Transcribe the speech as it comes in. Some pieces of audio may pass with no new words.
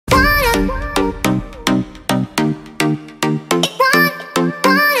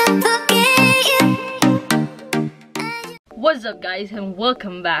What's up guys and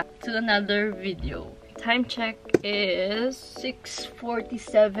welcome back to another video. Time check is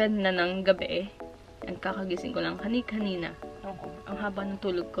 6:47 na ng gabi. And kakagising ko lang kanina. Ang haba ng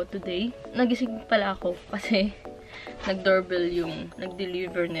tulog ko today. Nagising pala ako kasi nag-doorbell yung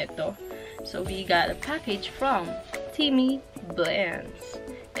nag-deliver neto. So we got a package from Timmy Blends.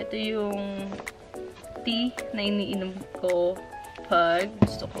 Ito yung tea na iniinom ko pag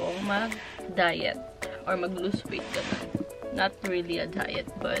gusto kong mag-diet or mag-lose weight. Ganun. Not really a diet,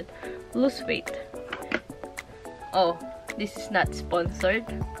 but lose weight. Oh, this is not sponsored.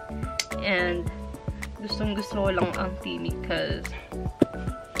 And gustong-gusto ko lang ang Timmy because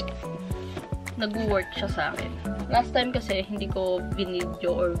nag-work siya sa akin. Last time kasi hindi ko binidyo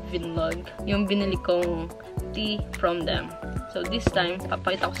or vinlog yung binili kong tea from them. So this time,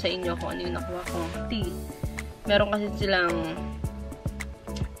 papakita ko sa inyo kung ano yung nakuha kong tea. Meron kasi silang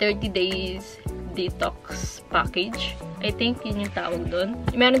 30 days detox package. I think yun yung tawag doon.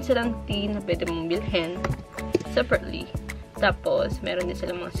 Meron silang tea na pwede mong bilhin separately. Tapos, meron din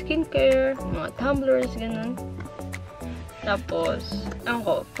silang mga skincare, mga tumblers, ganun. Tapos,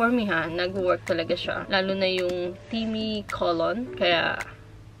 ako, for me ha, nag-work talaga siya. Lalo na yung Timmy Colon. Kaya,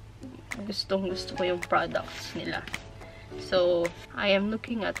 gustong-gusto ko yung products nila. So, I am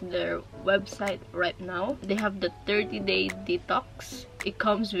looking at their website right now. They have the 30-day detox. It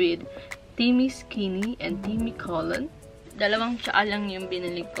comes with Timmy Skinny and Timmy Colon. Dalawang tsaa lang yung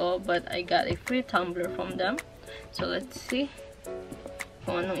binili ko, but I got a free tumbler from them. So, let's see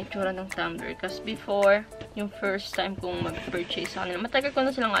kung anong itsura ng tumbler. Kasi before, yung first time kong mag-purchase sa kanila, matagal ko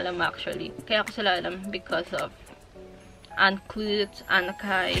na silang alam actually. Kaya ko sila alam because of Uncluded,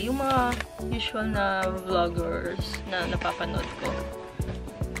 Anakay, yung mga usual na vloggers na napapanood ko.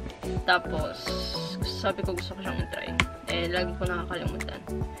 Tapos, sabi ko gusto ko siyang i-try. Eh, lagi ko nakakalimutan.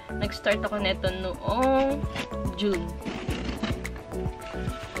 Nag-start ako neto noong June.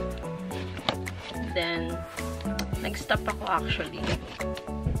 Then, nag-stop ako actually.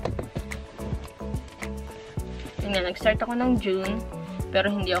 Yun nga, nag-start ako ng June. Pero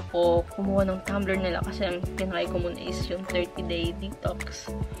hindi ako kumuha ng tumbler nila kasi ang tinry ko muna is yung 30-day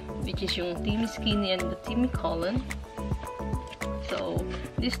detox. Which is yung Timmy Skinny and the Timmy Colon. So,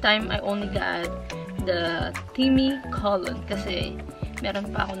 this time I only got the Timmy Colon kasi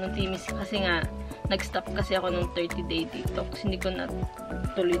meron pa ako ng Timmy kasi nga nag-stop kasi ako ng 30-day detox. Hindi ko na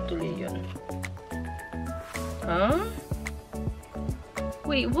tuloy-tuloy yun. Huh?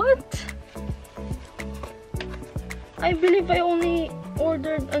 Wait, what? I believe I only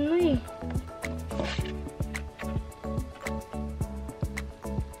ordered ano eh.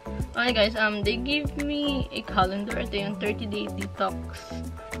 Okay guys, they gave me a calendar. Ito yung 30-day detox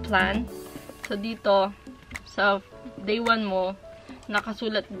plan. So dito, sa day 1 mo,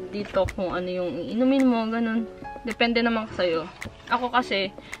 nakasulat dito kung ano yung inumin mo, ganun. Depende naman sa'yo. Ako kasi,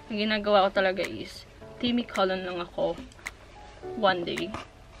 ang ginagawa ko talaga is, Timmy Colon lang ako, 1 day.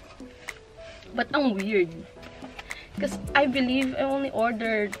 But ang weird. Because I believe I only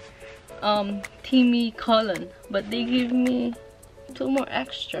ordered Timmy Colon, but they give me 2 more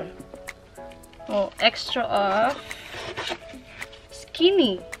extra. Oh, extra of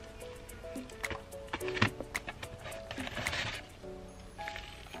Skinny.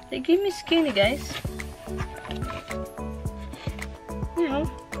 They give me Skinny, guys. You know,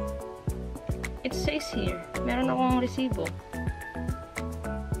 it says here. Meron akong resibo.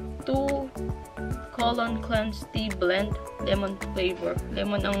 2 Colon Cleanse Tea Blend, lemon flavor.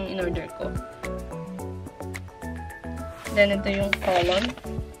 Lemon ang in-order ko. Then, ito yung Colon.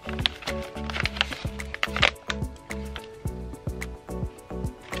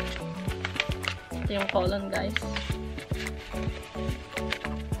 Ito yung Colon, guys.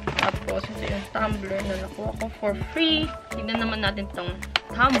 Tapos, ito yung tumbler na nakuha ko for free. Tignan naman natin itong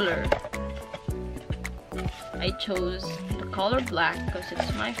tumbler. I chose the color black because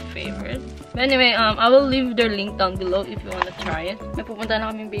it's my favorite. But anyway, I will leave their link down below if you want to try it. May pupunta na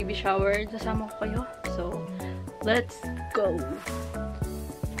kaming baby shower. Sasama ko kayo. So, let's go.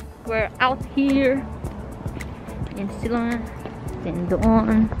 We're out here. Yan sila. Then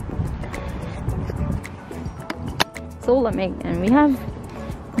doon. So lamig. And we have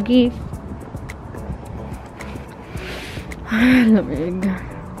gift. Lamig.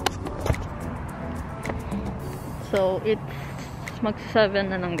 So, it's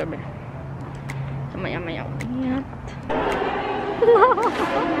mag-7 na ng gabi. So, maya-maya umiyak.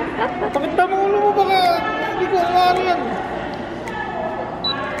 Bakit ba mo ulo mo? Baka hindi ko alam yan.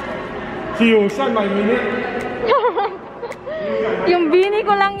 Si Yushan, may minute. Yung bini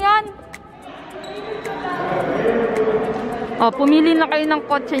ko lang yan. O, pumili na kayo ng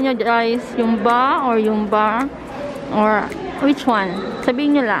kotse nyo, guys. Yung ba or yung ba? Or Which one?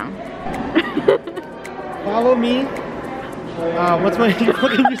 Sabihin nyo lang. Follow me. What's my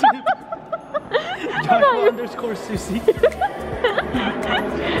fucking username? Joshua_Susie.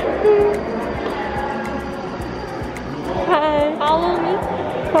 Hi. Follow me.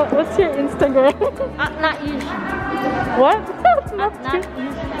 What's your Instagram? Not Yushan. What? Not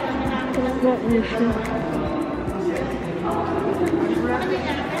Yushan. Not Yushan.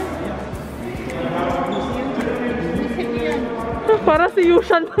 Para si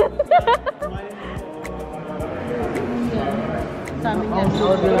Yushan. Sabi niya.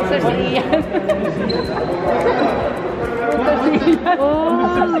 Sa siyan.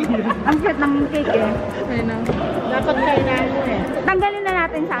 Ang cute ng cake eh. Ayun na. Dapat kailangan mo eh. Tanggalin na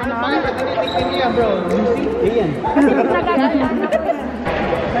natin sa ano.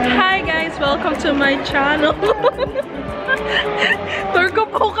 Hi guys! Welcome to my channel. Tour ko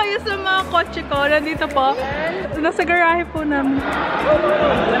po kayo sa mga kotse ko. Nandito po. Nasa garahe po namin.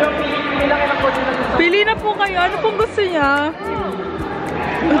 Pili na po kayo. Ano pong gusto niya?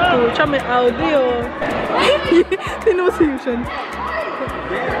 Ito. Tsaka may audio. Tinusi yun siya.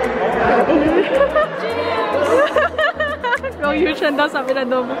 Go Yushan daw, sabi na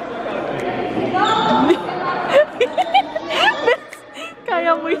dobo.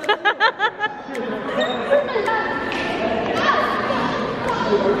 Kaya mo yan.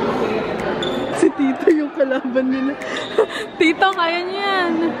 Si Tito yung kalaban nila. Tito, kaya niyo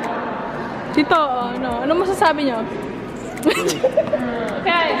yan. Tito, ano masasabi niyo?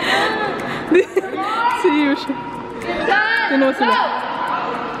 Okay. Si Yushan. Tinusi na.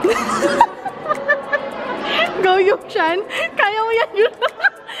 Go Yushan! Kaya mo yan yun!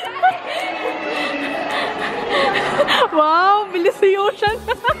 Wow! Bilis si Yushan!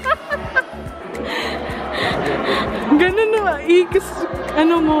 Ganun na, ikas,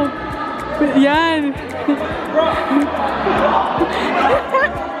 ano mo, yan!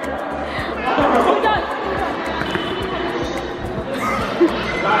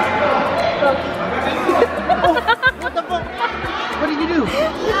 What the fuck? What did you do?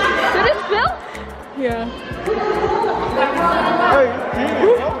 Did it spill? Yeah. Hey,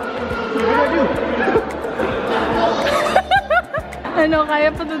 what did I do? Ano, kaya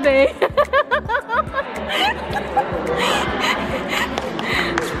pa today?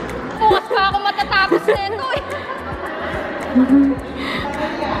 Bukas pa ako matatapos na ito eh.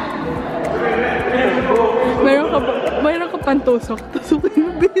 Mayroon ka pang tusok. Tusukin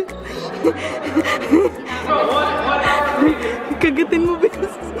mo, bis. Kagatin mo, bis.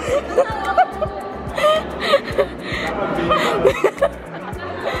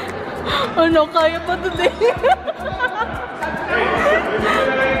 Ano, kaya pa today?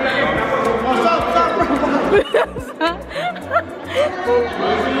 Stop,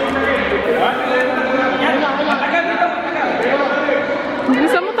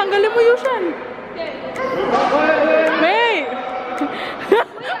 Bisa mo, tanggalin mo Yushan. May!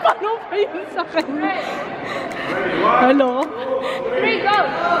 Paano pa yun sa kanya? Hello? 3, go!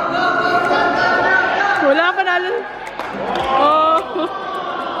 Wala pa nalang. Oh.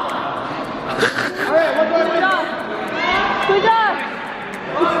 Kuya!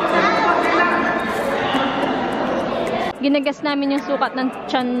 Ginagas namin yung sukat ng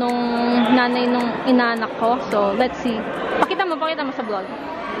tiyan nung nanay nung inanak ko. So, let's see. Pakita mo sa vlog.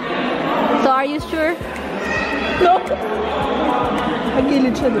 So, are you sure? No.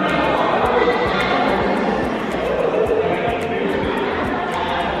 Nagilid siya doon.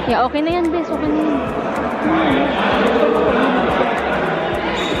 Yeah, okay na yan, Bes. Okay na yan.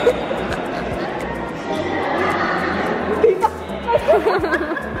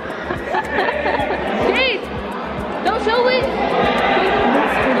 Hey! Don't show it!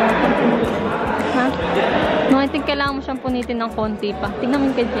 Ha? No, I think kailangan mo siyang punitin ng konti pa. Tingnan mo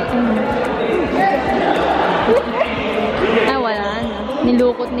yung kay Ah, wala na.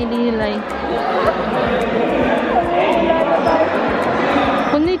 Nilukot ni Lilay.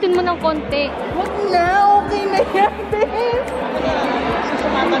 Punitin mo ng konti. Wag na, okay na yan, Bes.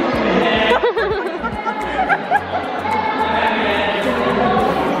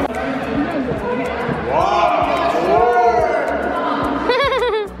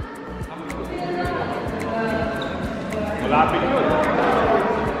 Malapit yun.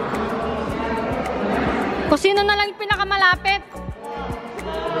 Kung sino na lang yung pinakamalapit.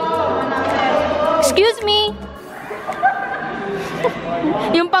 Excuse me.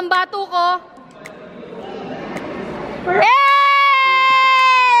 Yung pambato ko. Hey!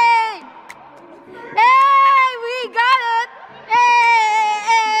 Hey! We got it!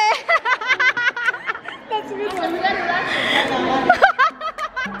 Hey! That's good.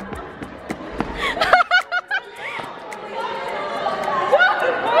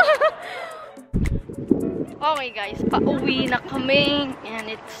 morning and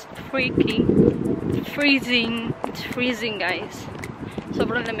it's freezing. It's freezing, guys.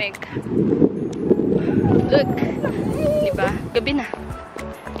 Sobrang lamig. Look. Diba? Gabi na.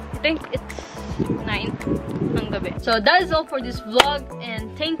 I think it's 9 ng gabi. So that is all for this vlog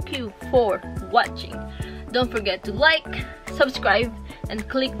and thank you for watching. Don't forget to like, subscribe, and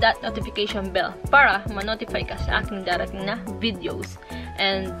click that notification bell para ma-notify ka sa aking darating na videos.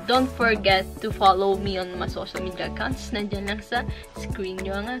 And don't forget to follow me on my social media accounts. Nandiyan lang sa screen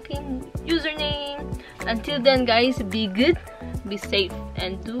nyo ang aking username. Until then, guys, be good, be safe,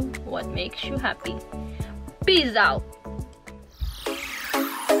 and do what makes you happy. Peace out!